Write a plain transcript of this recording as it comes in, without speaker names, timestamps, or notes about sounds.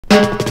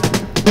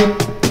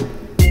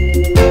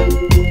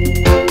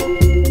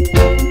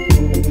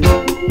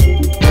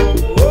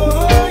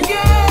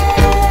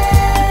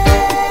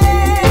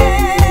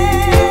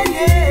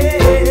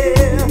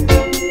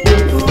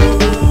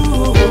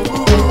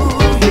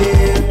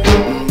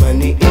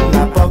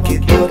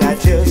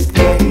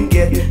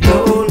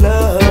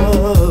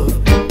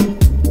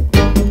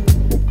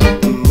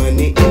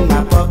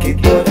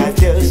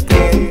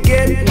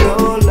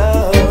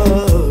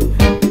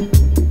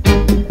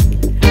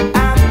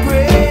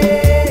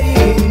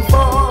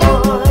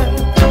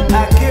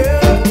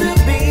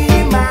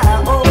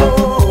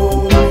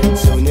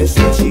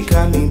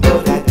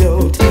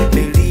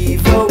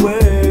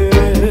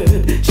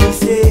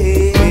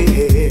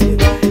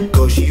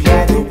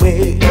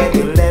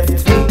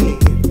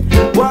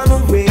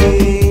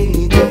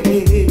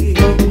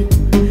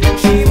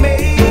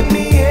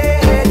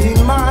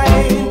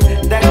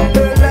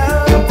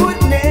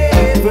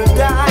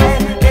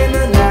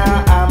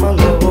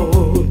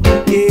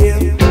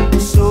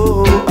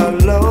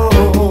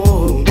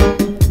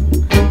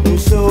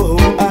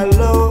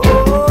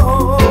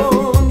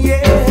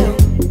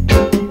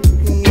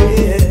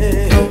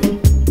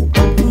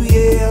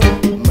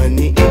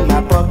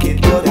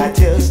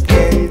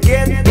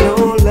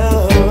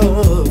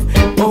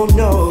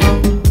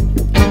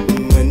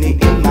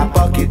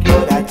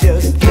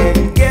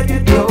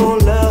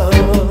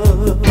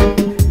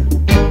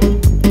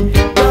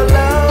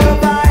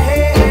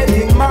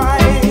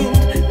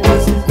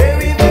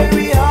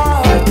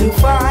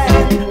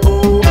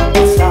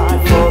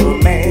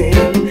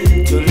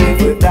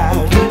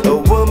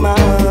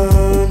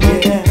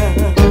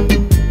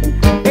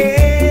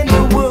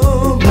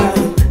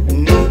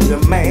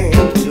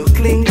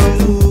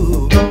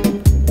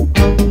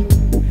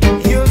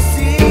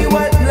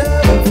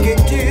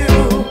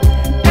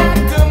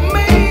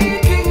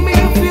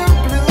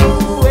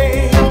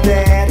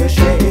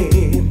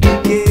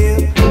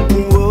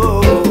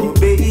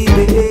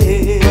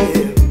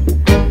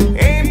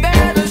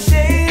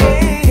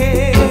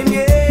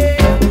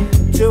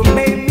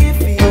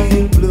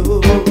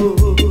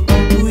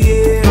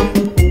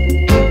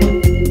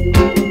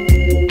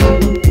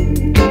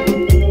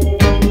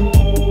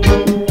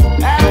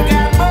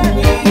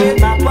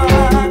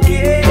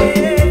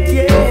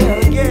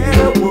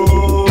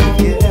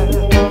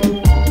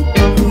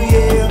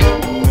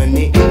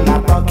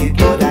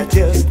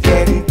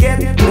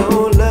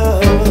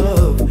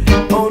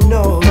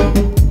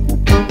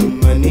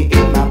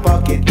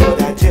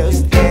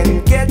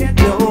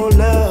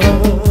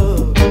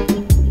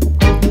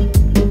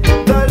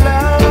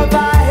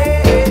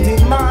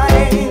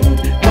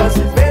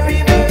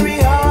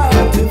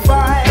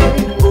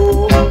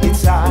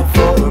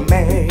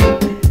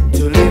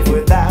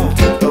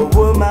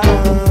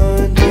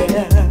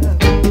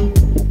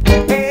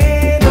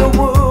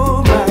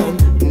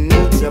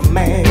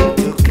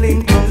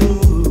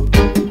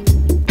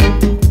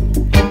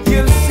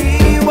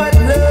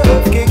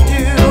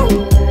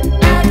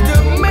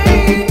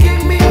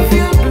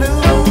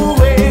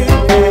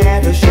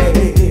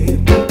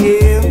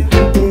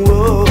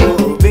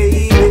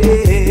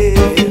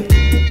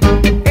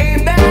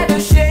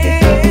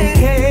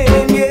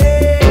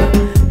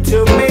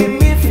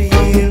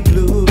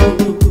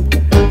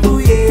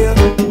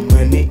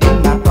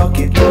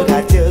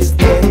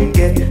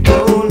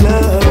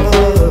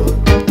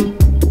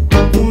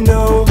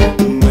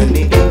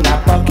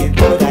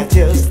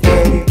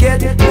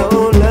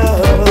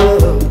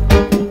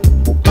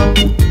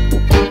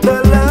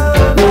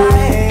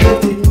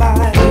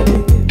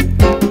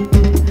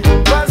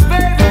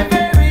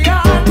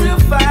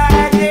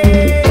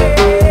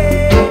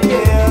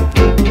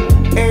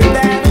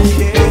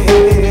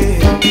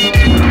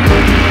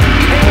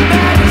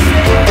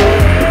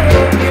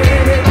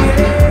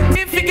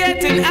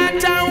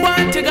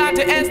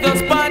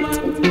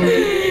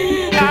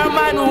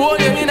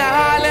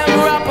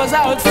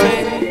say,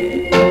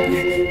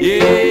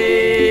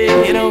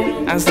 yeah, you know,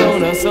 and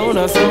soners, I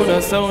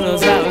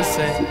would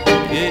say,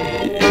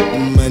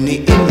 yeah. Money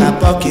in my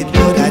pocket,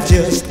 but I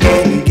just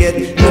can't get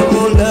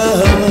no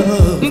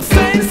love.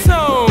 Say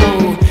so,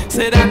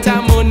 say that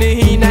I'm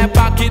money in my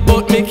pocket,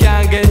 but me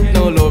can't get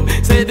no love.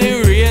 Say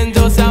the rain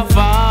just a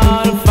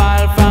fall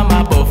from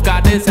above,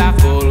 'cause this a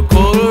cold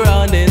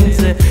running.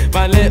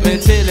 But let me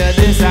tell you,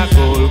 this a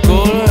cold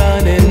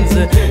running.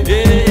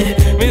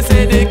 Yeah, me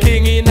say the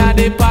king in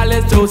the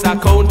palace just a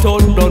count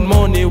out blood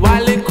money,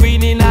 while the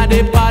queen in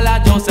the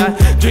palace just a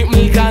drink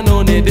milk and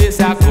honey. This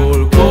a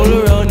cold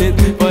running.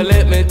 But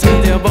let me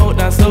tell you about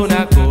that sound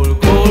a cold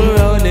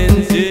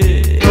running.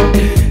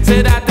 Yeah,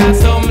 say that a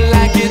something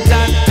like it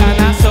hot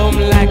and a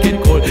something like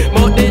it cold,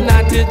 but they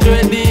not it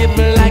dread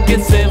even like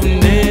it's 7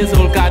 days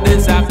old. 'Cause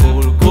this a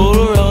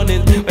cold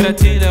running. But I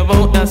tell you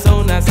about that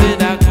sound, I say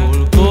that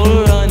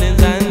cold running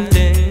and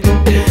thing.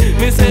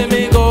 Me say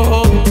me go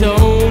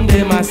uptown,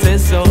 them a say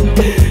so.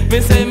 Me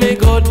say me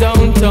go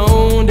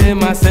downtown,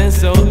 them a say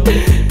so.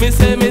 Me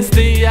say me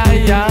stay a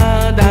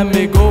yard and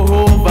me go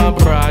over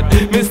broad.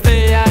 Me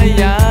stay a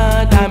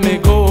yard and me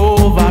go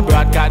over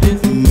broad. 'Cause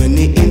this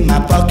Money in my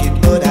pocket,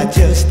 but I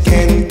just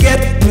can't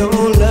get no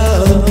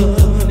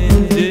love.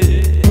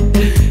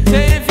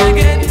 Say if you're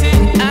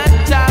getting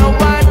hot,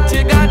 what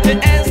you got to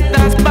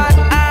the spot.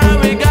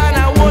 And we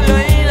gonna hold you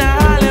in a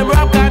Harlem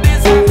rock. 'Cause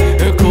this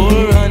a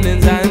cold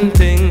runnings and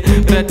thing.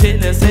 But I tell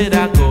you, say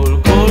that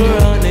cold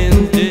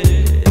runnings.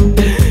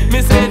 Me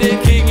say the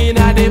king in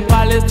the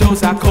palace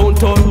just a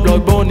count out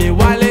blood money,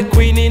 while the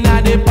queen in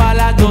the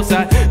palace just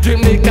a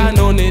drink the can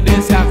only.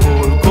 This a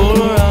cold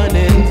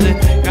runnings.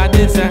 'Cause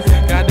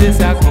this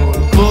a cold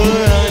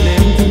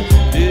runnings.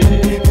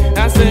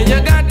 Yeah. I say you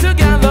got to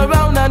gather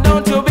round and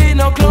don't you be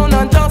no clown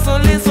and just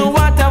listen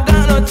what I've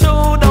got to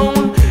chew down.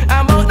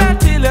 About that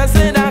till I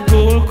say that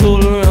cold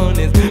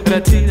runnings. But I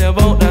tell you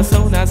about that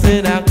sound, I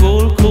say that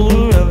cold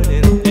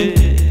runnings.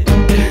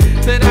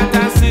 Yeah. Say that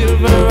a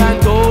silver and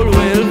gold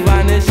will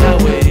vanish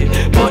away,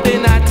 but the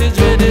natty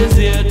dread is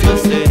here to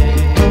stay.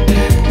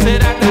 Say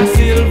that a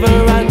silver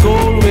and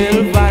gold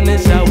will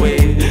vanish away,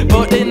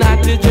 but the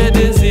natty dread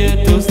is here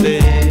to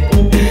stay.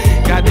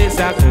 'Cause this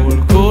a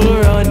cold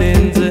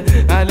runnings,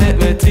 and let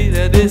me tell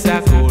you, this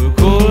a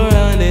cold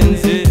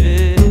runnings.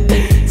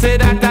 Yeah. Say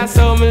that a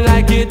something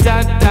like it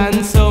hot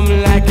and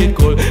something like it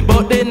cold,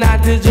 but the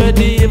natty dread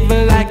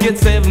even like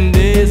it's 7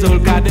 days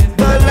old. 'Cause this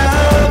The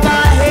love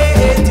I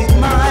had in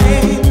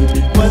mind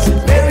was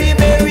very,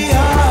 very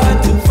hard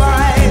to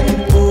find.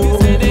 Oh.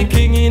 say the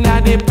king in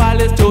the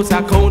palace just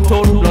a count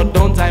out blood,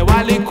 don't I?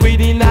 While the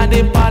queen in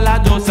the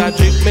palace just a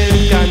drink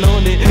milk and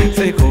honey.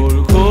 Say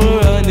cold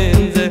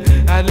runnings,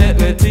 and let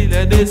me tell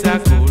you, this a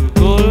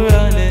cold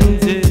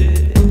runnings.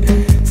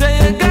 Yeah. Say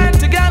you got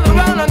to gather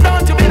round and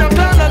don't you be no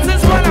clown. And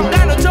this one I'm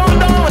gonna show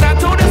down. When I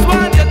told this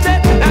one you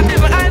take, and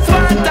if my eyes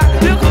want that,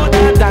 you could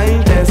have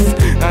died less.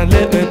 And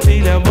let me tell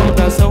you about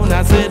the sound,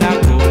 I say that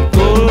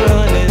cold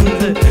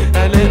runnings.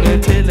 And let me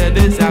tell you,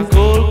 this a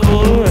cold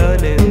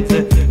runnings.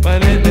 But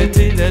let me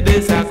tell you,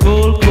 this a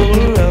cold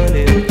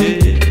runnings.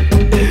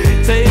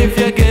 Yeah. Say if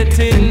you're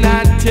getting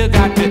that, you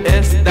got to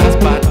S that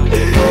spot.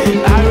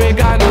 I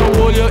gonna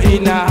hold you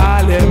in a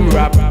Harlem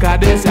rap. 'Cause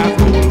this a